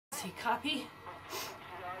say copy?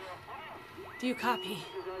 Do you copy?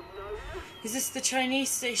 Is this the Chinese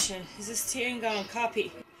station? Is this Tiangong?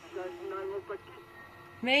 Copy.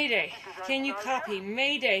 Mayday. Can you copy?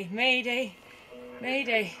 Mayday. Mayday.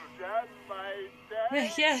 Mayday.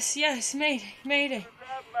 Yes, yes. Mayday. Mayday.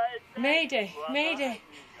 Mayday. Mayday.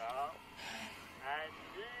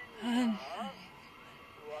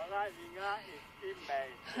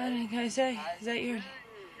 Honey, is that your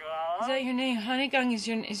name? Honeygang is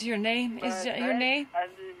your name? Is that your name?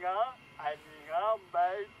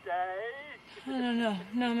 No,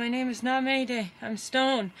 my name is not Mayday. I'm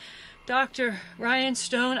Stone. Dr. Ryan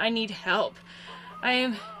Stone, I need help. I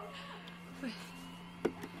am... Wait.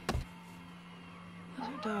 Those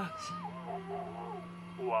are dogs.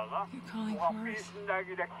 You're calling from Earth.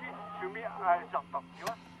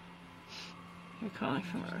 You're calling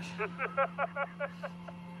from Earth.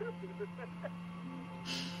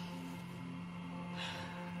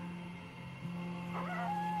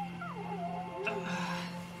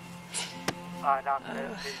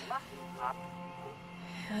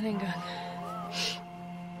 Haningang,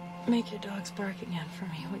 make your dogs bark again for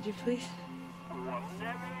me, would you please?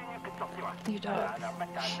 Your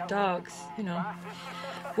dogs, you know.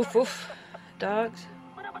 Woof woof. Dogs.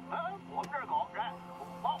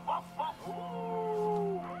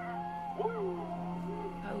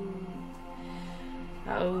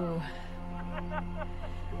 Oh.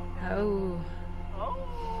 Oh.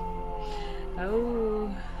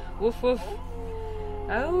 Oh. Woof woof.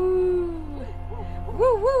 Oh.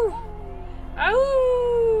 Woo woo.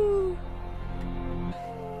 Oh.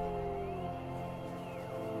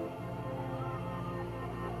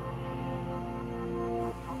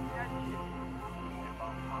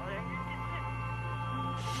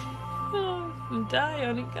 I'm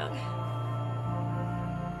dying, Haningang.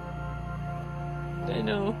 I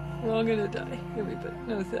know, we're all gonna die. Everybody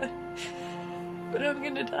knows that. But I'm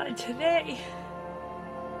gonna die today.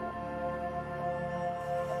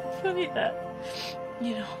 It's funny that,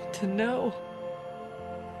 to know.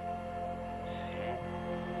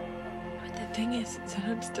 But the thing is that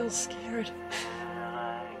I'm still scared.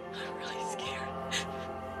 I'm really scared.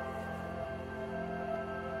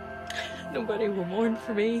 Nobody will mourn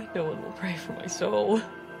for me. No one will pray for my soul.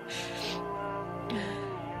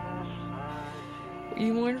 Will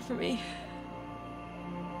you mourn for me?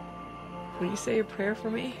 Will you say a prayer for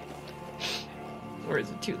me? Or is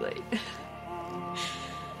it too late?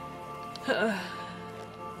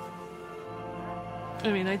 I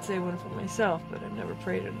mean, I'd say one for myself, but I've never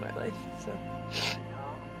prayed in my life, so...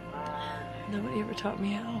 Nobody ever taught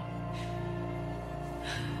me how.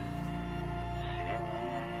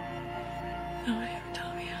 Nobody ever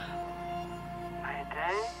taught me how.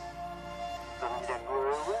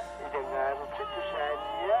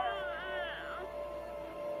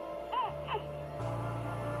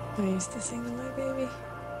 I used to sing to my baby.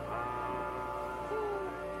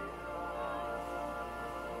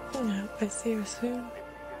 I hope I see her soon.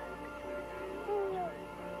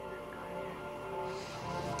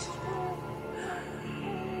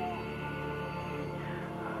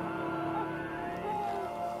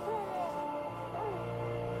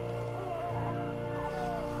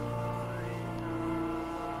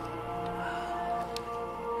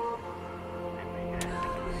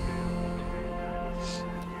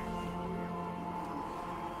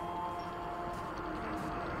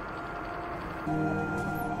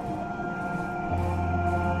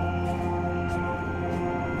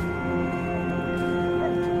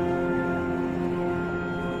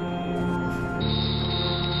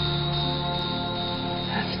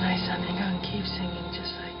 That's nice, Haningang. Keep singing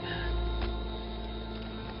just like that.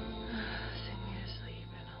 Sing me to sleep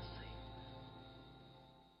and I'll sleep.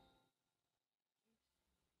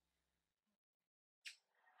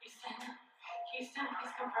 Houston,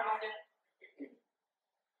 please confirm all the...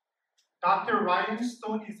 Dr. Ryan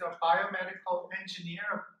Stone is a biomedical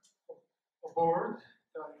engineer aboard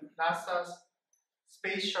the NASA's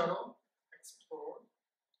Space Shuttle Explorer.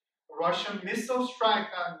 A Russian missile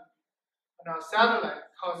strike on a satellite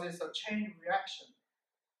causes a chain reaction,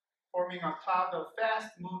 forming a cloud of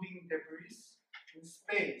fast-moving debris in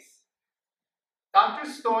space. Dr.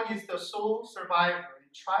 Stone is the sole survivor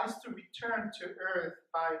and tries to return to Earth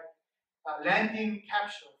by landing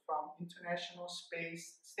capsule from International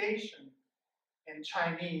Space Station and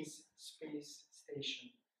Chinese Space Station.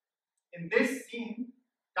 In this scene,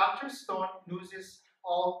 Dr. Stone loses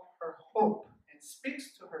all her hope and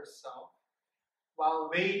speaks to herself while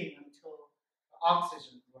waiting until the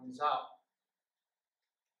oxygen runs out.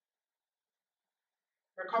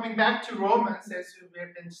 We're coming back to Romans as we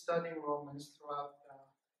have been studying Romans throughout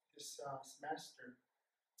this semester.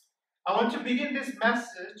 I want to begin this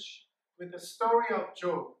message with the story of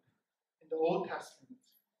Job in the Old Testament.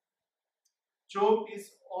 Job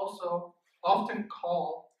is also often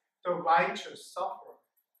called the righteous sufferer.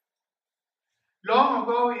 Long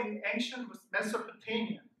ago in ancient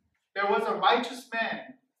Mesopotamia, there was a righteous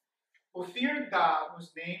man who feared God,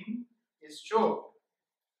 whose name is Job.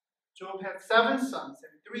 Job had 7 sons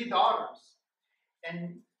and 3 daughters,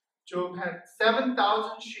 and Job had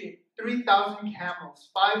 7,000 sheep, 3,000 camels,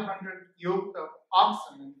 500 yoke of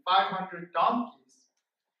oxen, and 500 donkeys,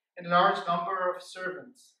 and a large number of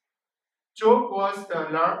servants. Job was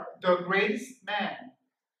the greatest man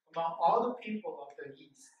among all the people of the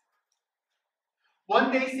East.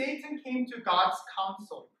 One day Satan came to God's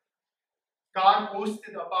counsel. God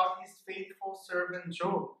boasted about his faithful servant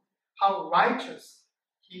Job, how righteous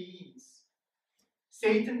he is.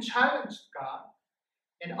 Satan challenged God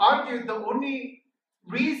and argued the only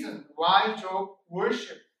reason why Job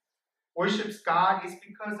worships God is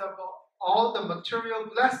because of all the material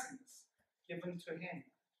blessings given to him.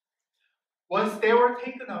 Once they were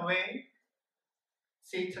taken away,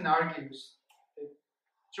 Satan argues that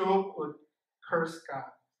Job would curse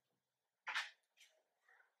God.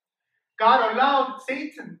 God allowed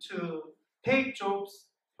Satan to take Job's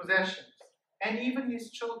possessions and even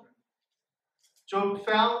his children. Job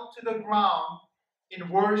fell to the ground in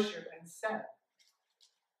worship and said,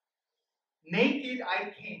 "Naked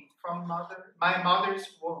I came from my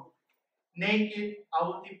mother's womb. Naked I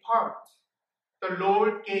will depart. The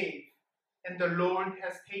Lord gave, and the Lord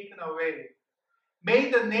has taken away.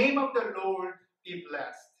 May the name of the Lord be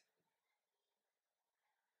blessed."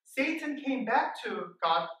 Satan came back to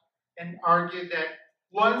God and argued that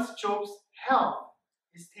once Job's health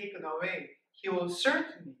is taken away, he will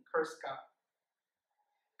certainly curse God.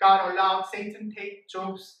 God allowed Satan to take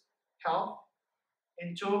Job's health,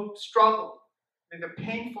 and Job struggled with the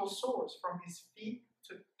painful sores from his feet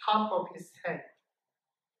to the top of his head.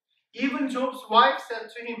 Even Job's wife said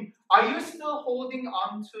to him, "Are you still holding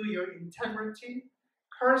on to your integrity?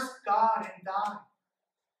 Curse God and die."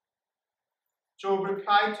 Job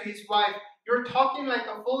replied to his wife, "You're talking like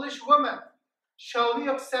a foolish woman. Shall we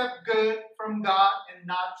accept good from God and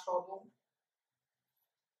not trouble?"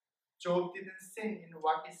 Job didn't sin in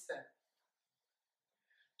what he said.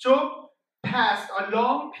 Job passed a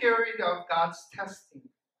long period of God's testing.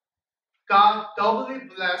 God doubly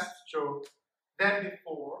blessed Job than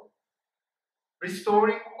before,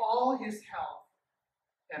 restoring all his health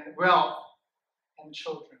and wealth and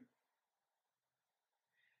children.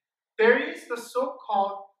 There is the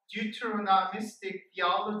so-called Deuteronomistic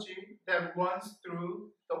theology that runs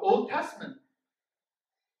through the Old Testament.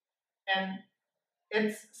 And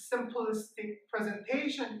its simplistic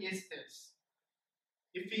presentation is this: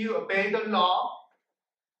 if you obey the law,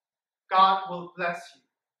 God will bless you.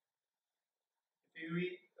 If you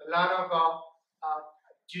read a lot of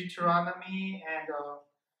Deuteronomy and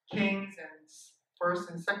Kings and 1st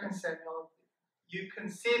and 2nd Samuel, you can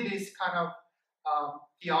see this kind of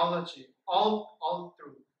theology all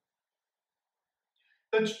through.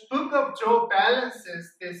 The book of Job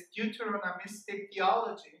balances this Deuteronomistic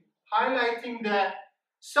theology, highlighting that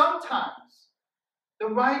sometimes the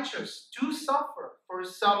righteous do suffer for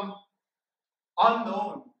some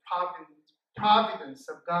unknown providence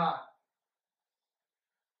of God.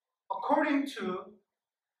 According to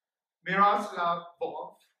Miroslav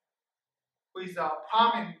Volf, who is a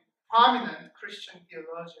prominent Christian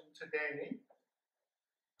theologian today,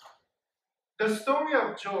 the story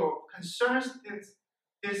of Job concerns this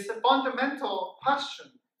fundamental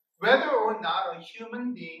question: whether or not a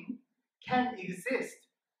human being can exist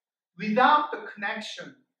without the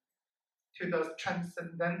connection to the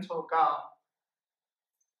transcendental God.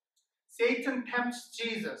 Satan tempts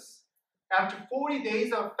Jesus after 40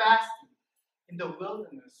 days of fasting in the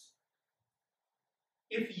wilderness.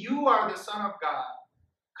 "If you are the Son of God,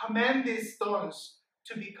 command these stones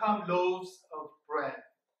to become loaves of bread."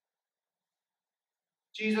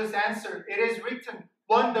 Jesus answered, "It is written,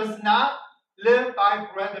 one does not live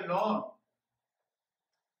by bread alone,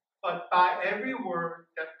 but by every word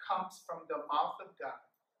that comes from the mouth of God."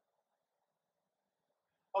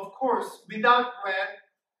 Of course, without bread,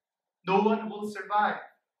 no one will survive.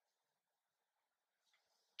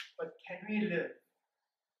 But can we live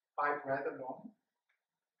by bread alone?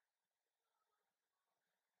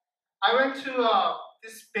 I went to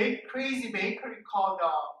this crazy bakery called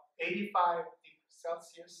 85 degrees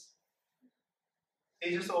Celsius.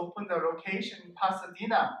 They just opened a location in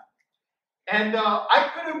Pasadena. And I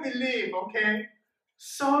couldn't believe,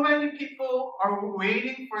 so many people are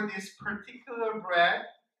waiting for this particular bread.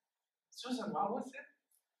 Susan, what was it?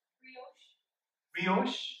 Brioche.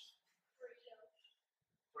 Brioche.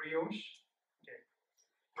 Brioche? Okay.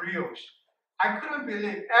 Brioche. I couldn't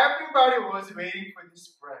believe everybody was waiting for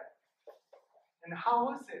this bread. And how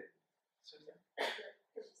was it, Susan?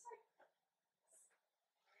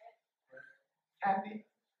 Candy?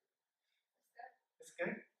 It's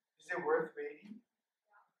good? Is it worth waiting?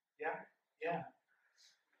 Yeah? Yeah.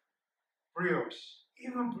 Brioche.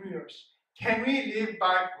 Even brioche. Can we live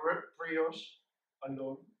by brioche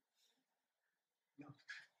alone? No.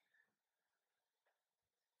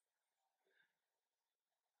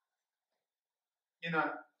 You know,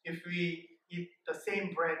 if we eat the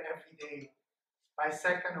same bread every day, by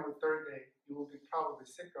second or third day, you will be probably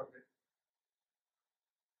sick of it.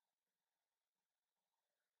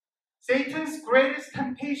 Satan's greatest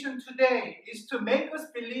temptation today is to make us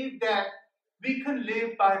believe that we can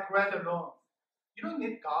live by bread alone. You don't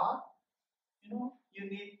need God. You know, you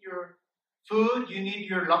need your food, you need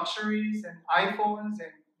your luxuries and iPhones,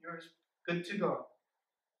 and you're good to go.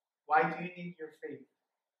 Why do you need your faith?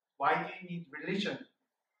 Why do you need religion?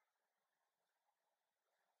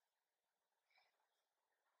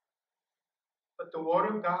 But the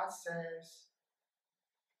Word of God says,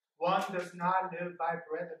 one does not live by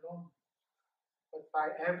bread alone, but by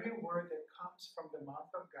every word that comes from the mouth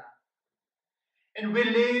of God. And we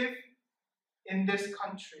live in this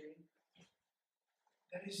country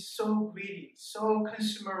that is so greedy, so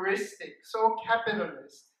consumeristic, so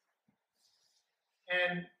capitalist.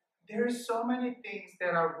 And there's so many things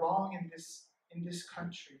that are wrong in this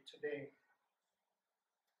country today.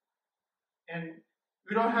 And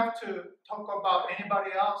we don't have to talk about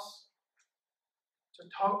anybody else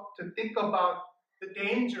to think about the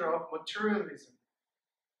danger of materialism.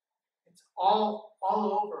 It's all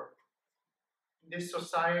over in this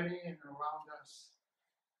society and around us.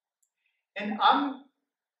 And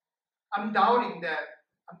I'm doubting that.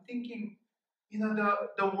 I'm thinking,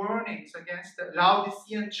 the warnings against the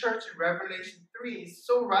Laodicean church in Revelation 3 is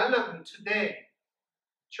so relevant today.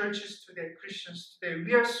 Churches today, Christians today,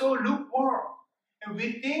 we are so lukewarm. And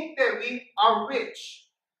we think that we are rich.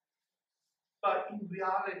 But in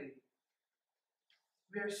reality,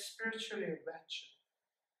 we are spiritually wretched,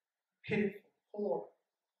 pitiful, poor,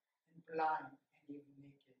 and blind, and even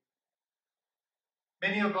naked.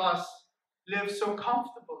 Many of us live so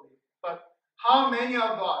comfortably, but how many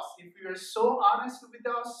of us, if we are so honest with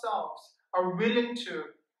ourselves, are willing to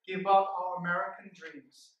give up our American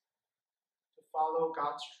dreams to follow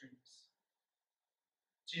God's dreams?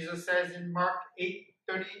 Jesus says in Mark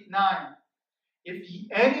 8:39, if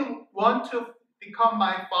any want to become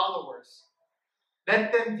my followers,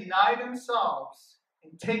 let them deny themselves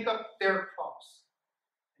and take up their cross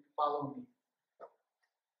and follow me.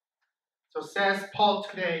 So says Paul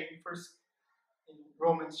today in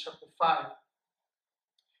Romans chapter 5.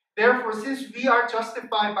 Therefore, since we are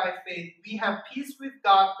justified by faith, we have peace with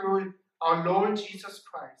God through our Lord Jesus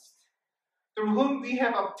Christ, through whom we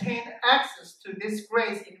have obtained access to this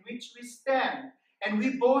grace in which we stand, and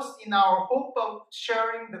we boast in our hope of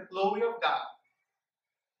sharing the glory of God.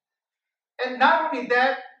 And not only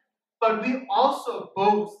that, but we also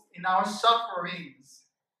boast in our sufferings,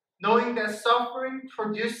 knowing that suffering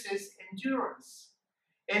produces endurance.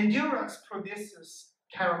 Endurance produces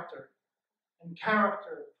character, and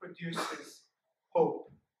character produces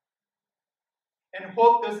hope. And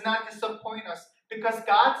hope does not disappoint us because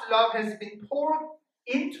God's love has been poured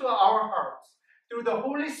into our hearts through the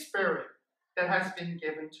Holy Spirit that has been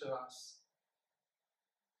given to us.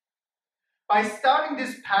 By starting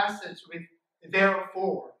this passage with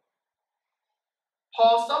therefore,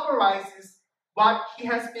 Paul summarizes what he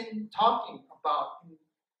has been talking about in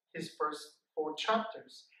his first 4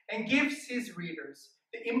 chapters and gives his readers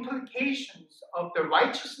the implications of the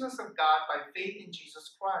righteousness of God by faith in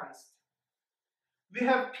Jesus Christ. We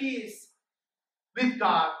have peace with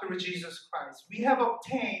God through Jesus Christ. We have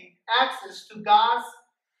obtained access to God's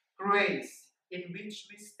grace in which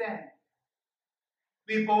we stand.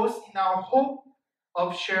 We boast in our hope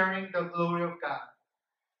of sharing the glory of God.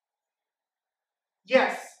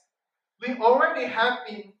 Yes, we already have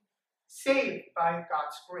been saved by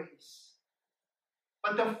God's grace.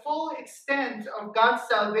 But the full extent of God's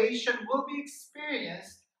salvation will be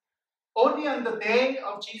experienced only on the day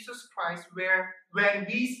of Jesus Christ, when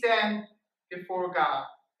we stand before God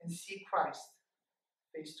and see Christ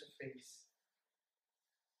face to face.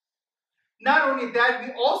 Not only that,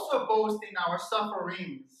 we also boast in our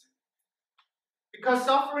sufferings, because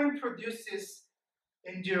suffering produces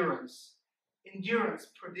endurance. Endurance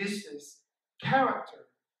produces character,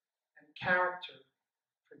 and character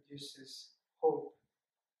produces hope.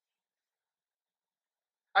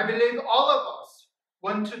 I believe all of us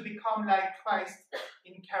want to become like Christ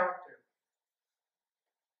in character.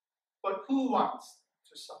 But who wants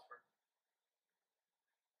to suffer?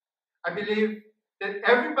 I believe that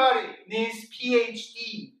everybody needs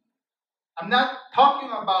PhD. I'm not talking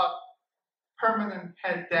about permanent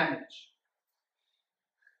head damage,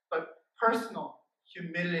 but personal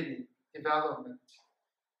humility development.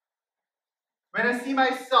 When I see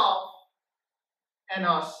myself and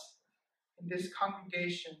us in this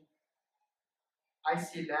congregation, I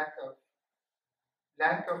see lack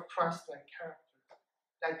of Christ-like character,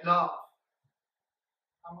 like love.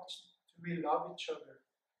 How much do we love each other?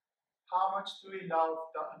 How much do we love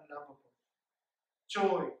the unlovable?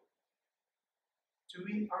 Joy.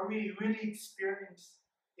 Are we really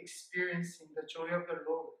experiencing the joy of the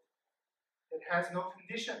Lord that has no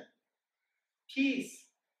condition? Peace.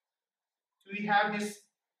 Do we have this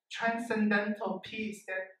transcendental peace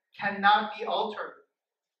that cannot be altered?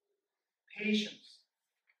 Patience.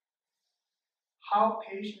 How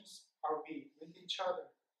patient are we with each other,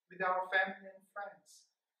 with our family and friends?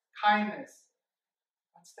 Kindness.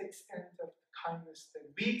 What's the extent of the kindness that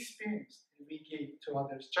we experience and we give to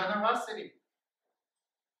others? Generosity.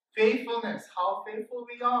 Faithfulness. How faithful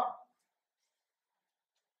we are.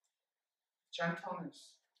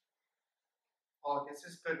 Gentleness. Oh, this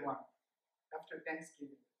is a good one. After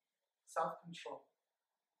Thanksgiving. Self-control.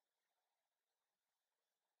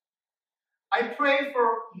 I pray for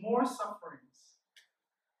more sufferings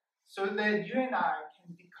so that you and I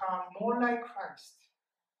can become more like Christ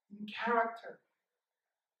in character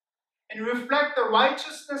and reflect the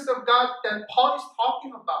righteousness of God that Paul is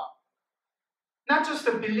talking about. Not just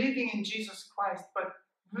the believing in Jesus Christ, but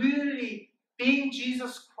really being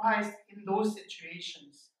Jesus Christ in those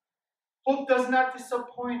situations. Hope does not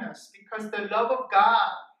disappoint us because the love of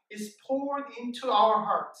God is poured into our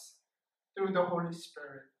hearts through the Holy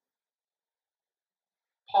Spirit.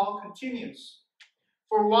 Paul continues,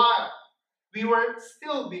 for a while we were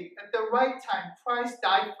still weak. At the right time, Christ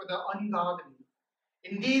died for the ungodly.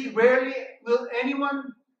 Indeed, rarely will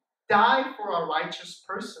anyone die for a righteous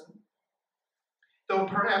person, though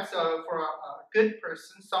perhaps for a good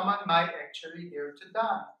person, someone might actually dare to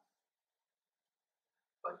die.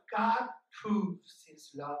 But God proves his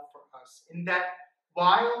love for us in that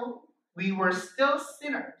while we were still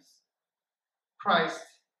sinners, Christ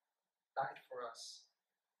died for us.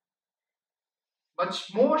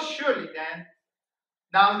 Much more surely then,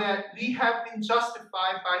 now that we have been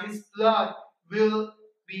justified by his blood, will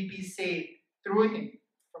we be saved through him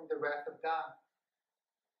from the wrath of God.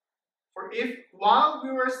 For if while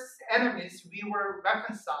we were enemies, we were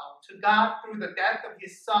reconciled to God through the death of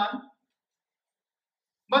his Son,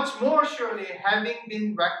 much more surely, having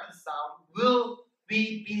been reconciled, will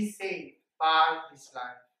we be saved by his life.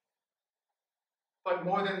 But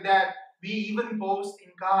more than that, we even boast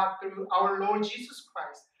in God through our Lord Jesus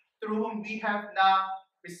Christ, through whom we have now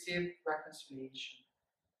received reconciliation.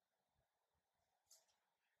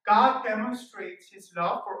 God demonstrates his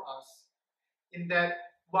love for us in that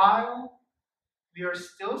while we are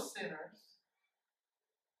still sinners,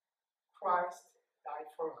 Christ died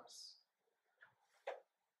for us.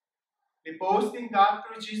 We boast in God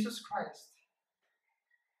through Jesus Christ.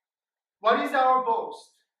 What is our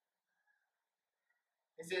boast?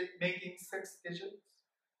 Is it making 6 digits?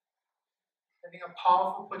 Having a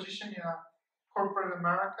powerful position in a corporate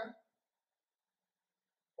America?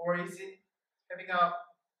 Or is it having a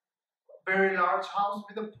very large house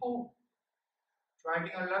with a pool?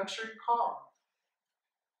 Driving a luxury car?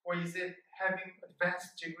 Or is it having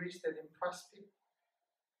advanced degrees that impress people?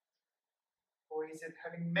 Or is it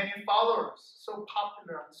having many followers, so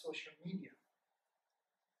popular on social media?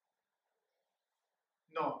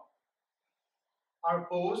 No. Our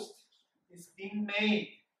boast is being made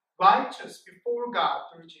righteous before God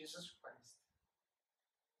through Jesus Christ.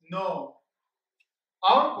 No.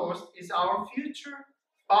 Our boast is our future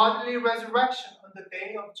bodily resurrection on the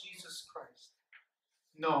day of Jesus Christ.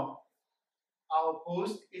 No. Our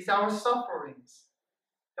boast is our sufferings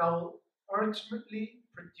that will ultimately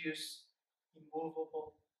produce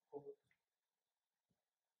immovable hope.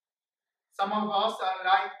 Some of us are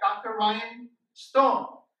like Dr. Ryan Stone,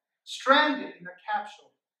 stranded in a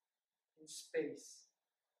capsule in space.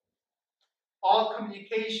 All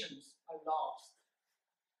communications are lost.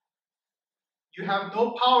 You have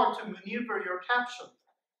no power to maneuver your capsule.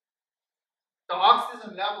 The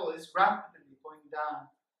oxygen level is rapidly going down.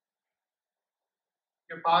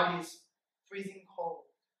 Your body is freezing cold.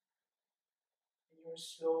 And you're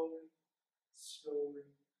slowly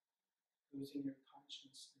losing your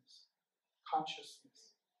consciousness.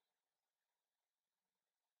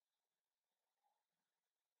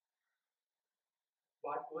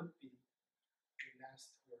 What would be your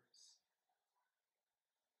last words?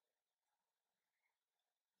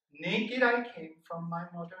 Naked I came from my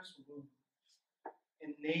mother's womb,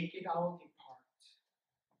 and naked I will depart.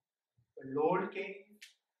 The Lord gave,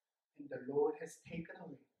 and the Lord has taken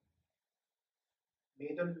away.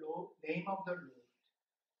 May the name of the Lord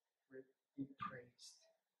be praised.